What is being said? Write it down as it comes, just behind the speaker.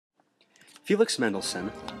Felix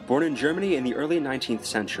Mendelssohn, born in Germany in the early 19th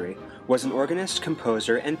century, was an organist,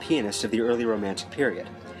 composer, and pianist of the early Romantic period.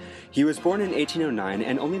 He was born in 1809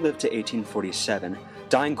 and only lived to 1847,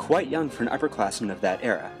 dying quite young for an upperclassman of that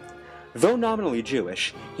era. Though nominally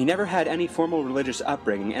Jewish, he never had any formal religious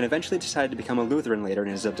upbringing and eventually decided to become a Lutheran later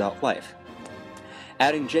in his adult life,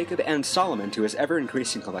 adding Jacob and Solomon to his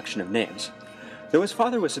ever-increasing collection of names. Though his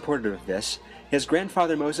father was supportive of this, his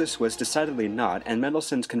grandfather Moses was decidedly not, and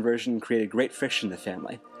Mendelssohn's conversion created great friction in the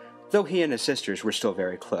family, though he and his sisters were still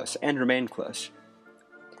very close, and remained close.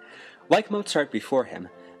 Like Mozart before him,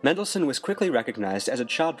 Mendelssohn was quickly recognized as a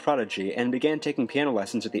child prodigy and began taking piano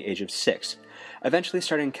lessons at the age of 6, eventually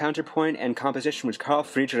starting counterpoint and composition with Carl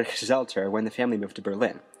Friedrich Zelter when the family moved to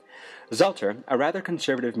Berlin. Zelter, a rather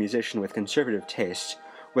conservative musician with conservative tastes,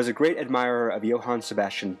 was a great admirer of Johann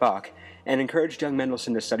Sebastian Bach and encouraged young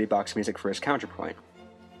Mendelssohn to study Bach's music for his counterpoint.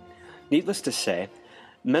 Needless to say,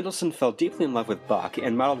 Mendelssohn fell deeply in love with Bach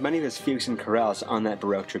and modeled many of his fugues and chorales on that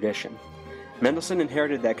Baroque tradition. Mendelssohn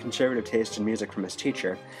inherited that conservative taste in music from his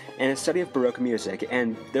teacher and his study of Baroque music,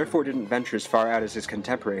 and therefore didn't venture as far out as his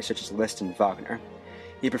contemporaries such as Liszt and Wagner.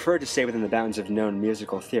 He preferred to stay within the bounds of known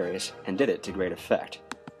musical theories, and did it to great effect.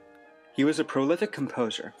 He was a prolific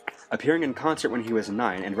composer, appearing in concert when he was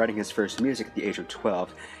 9 and writing his first music at the age of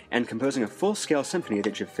 12, and composing a full-scale symphony at the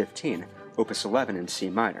age of 15, Opus 11 in C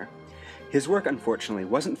minor. His work, unfortunately,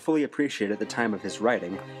 wasn't fully appreciated at the time of his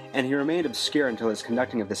writing, and he remained obscure until his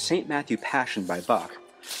conducting of the St. Matthew Passion by Bach,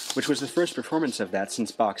 which was the first performance of that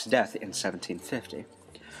since Bach's death in 1750.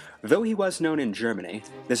 Though he was known in Germany,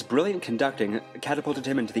 this brilliant conducting catapulted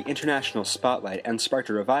him into the international spotlight and sparked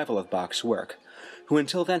a revival of Bach's work, who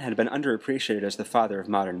until then had been underappreciated as the father of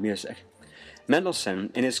modern music.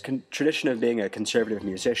 Mendelssohn, in his tradition of being a conservative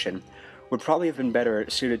musician, would probably have been better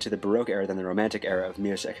suited to the Baroque era than the Romantic era of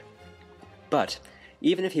music. But,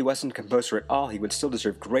 even if he wasn't a composer at all, he would still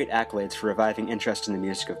deserve great accolades for reviving interest in the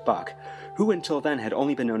music of Bach, who until then had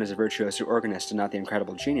only been known as a virtuoso organist and not the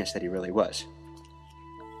incredible genius that he really was.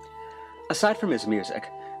 Aside from his music,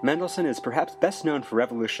 Mendelssohn is perhaps best known for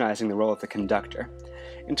revolutionizing the role of the conductor.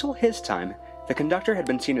 Until his time, the conductor had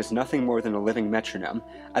been seen as nothing more than a living metronome,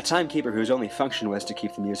 a timekeeper whose only function was to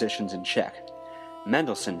keep the musicians in check.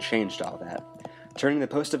 Mendelssohn changed all that, turning the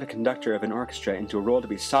post of a conductor of an orchestra into a role to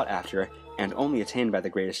be sought after and only attained by the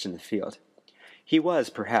greatest in the field. He was,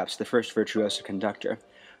 perhaps, the first virtuoso conductor,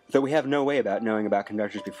 though we have no way about knowing about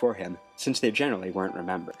conductors before him, since they generally weren't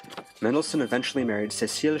remembered. Mendelssohn eventually married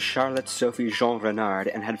Cécile Charlotte Sophie Jean Renard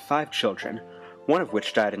and had 5 children, one of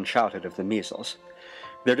which died in childhood of the measles.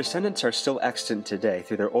 Their descendants are still extant today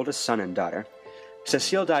through their oldest son and daughter.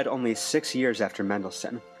 Cécile died only 6 years after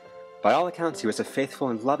Mendelssohn. By all accounts, he was a faithful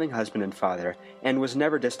and loving husband and father, and was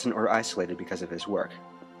never distant or isolated because of his work.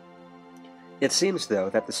 It seems,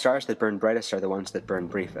 though, that the stars that burn brightest are the ones that burn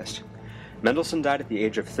briefest. Mendelssohn died at the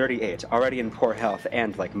age of 38, already in poor health,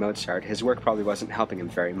 and, like Mozart, his work probably wasn't helping him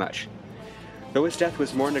very much. Though his death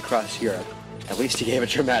was mourned across Europe, at least he gave a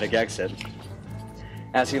dramatic exit.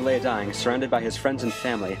 As he lay dying, surrounded by his friends and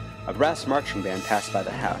family, a brass marching band passed by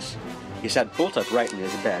the house. He sat bolt upright in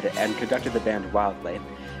his bed and conducted the band wildly,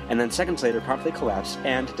 and then seconds later promptly collapsed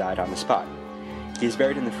and died on the spot. He is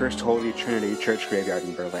buried in the First Holy Trinity Church graveyard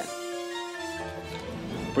in Berlin.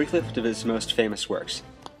 Brief list of his most famous works: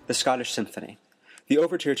 the Scottish Symphony, the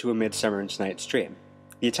Overture to A Midsummer Night's Dream,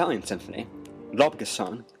 the Italian Symphony,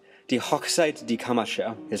 Lobgesang, Die Hochzeit di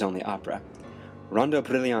Camacho, his only opera, Rondo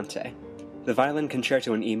Brillante, the Violin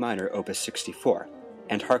Concerto in E minor, Opus 64,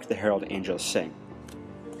 and Hark the Herald Angels Sing.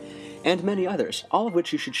 And many others, all of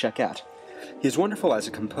which you should check out. He is wonderful as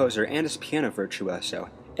a composer and as a piano virtuoso,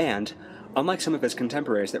 and, unlike some of his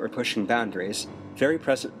contemporaries that were pushing boundaries, very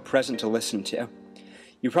present to listen to.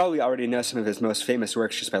 You probably already know some of his most famous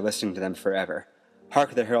works just by listening to them forever.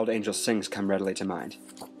 Hark the Herald Angels Sings come readily to mind.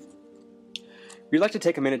 We'd like to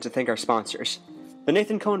take a minute to thank our sponsors: the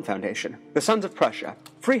Nathan Cohen Foundation, the Sons of Prussia,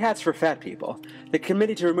 Free Hats for Fat People, the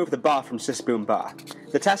Committee to Remove the Ba from Sis Boom Ba,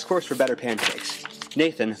 the Task Force for Better Pancakes,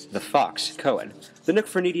 Nathan, the Fox, Cohen, the Nook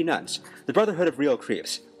for Needy Nuns, the Brotherhood of Real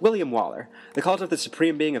Creeps, William Waller, the Cult of the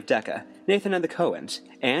Supreme Being of Decca, Nathan and the Cohens,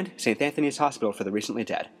 and St. Anthony's Hospital for the Recently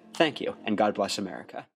Dead. Thank you, and God bless America.